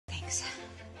Alex.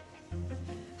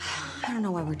 I don't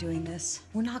know why we're doing this.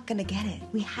 We're not gonna get it.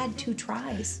 We had 2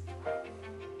 tries.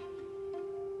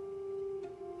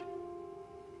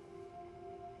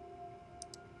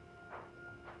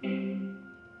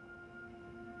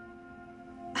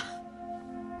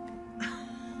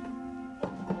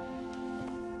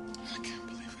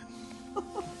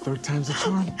 Third time's a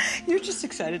charm. You're just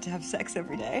excited to have sex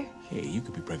every day. Hey, you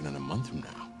could be pregnant a month from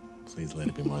now. Please let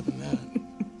it be more than that.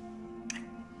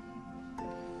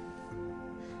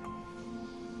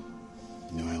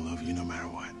 You know I love you no matter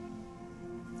what.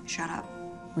 Shut up.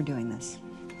 We're doing this.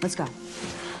 Let's go.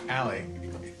 Allie,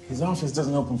 his office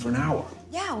doesn't open for an hour.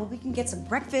 Yeah, well, we can get some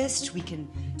breakfast. We can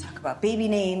talk about baby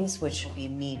names, which will be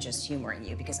me just humoring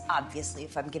you, because obviously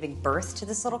if I'm giving birth to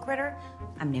this little critter,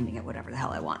 I'm naming it whatever the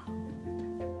hell I want.